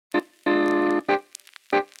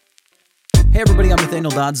Hey everybody, I'm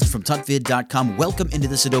Nathaniel Dodson from Tutvid.com. Welcome into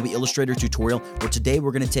this Adobe Illustrator tutorial where today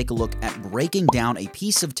we're going to take a look at breaking down a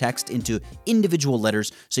piece of text into individual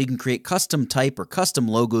letters so you can create custom type or custom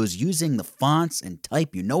logos using the fonts and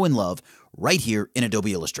type you know and love right here in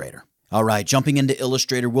Adobe Illustrator. All right, jumping into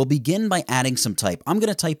Illustrator, we'll begin by adding some type. I'm going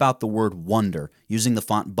to type out the word wonder using the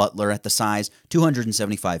font Butler at the size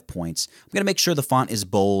 275 points. I'm going to make sure the font is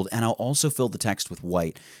bold, and I'll also fill the text with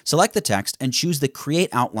white. Select the text and choose the Create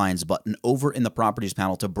Outlines button over in the Properties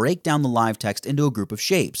panel to break down the live text into a group of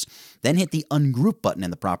shapes. Then hit the Ungroup button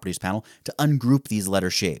in the Properties panel to ungroup these letter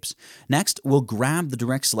shapes. Next, we'll grab the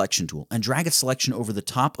Direct Selection tool and drag its selection over the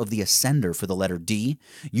top of the ascender for the letter D.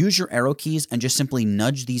 Use your arrow keys and just simply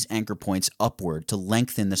nudge these anchor points upward to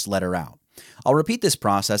lengthen this letter out. I'll repeat this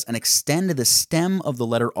process and extend the stem of the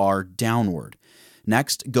letter R downward.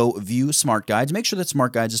 Next, go View Smart Guides. Make sure that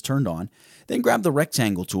Smart Guides is turned on. Then grab the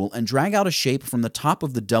Rectangle tool and drag out a shape from the top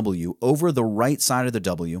of the W over the right side of the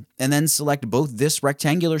W, and then select both this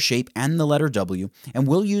rectangular shape and the letter W, and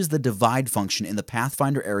we'll use the Divide function in the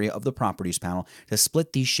Pathfinder area of the Properties panel to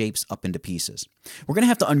split these shapes up into pieces. We're going to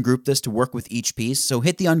have to ungroup this to work with each piece, so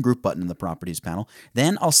hit the Ungroup button in the Properties panel.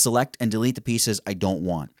 Then I'll select and delete the pieces I don't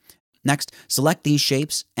want. Next, select these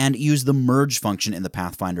shapes and use the Merge function in the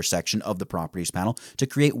Pathfinder section of the Properties panel to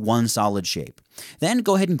create one solid shape. Then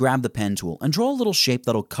go ahead and grab the Pen tool and draw a little shape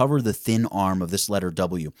that'll cover the thin arm of this letter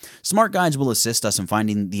W. Smart Guides will assist us in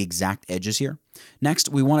finding the exact edges here. Next,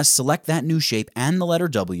 we want to select that new shape and the letter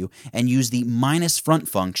W and use the minus front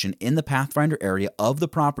function in the Pathfinder area of the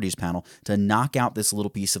Properties panel to knock out this little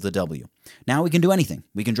piece of the W. Now we can do anything.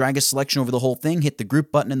 We can drag a selection over the whole thing, hit the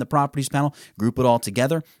Group button in the Properties panel, group it all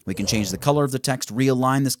together. We can change the color of the text,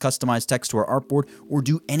 realign this customized text to our artboard, or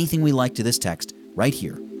do anything we like to this text right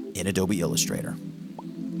here in Adobe Illustrator.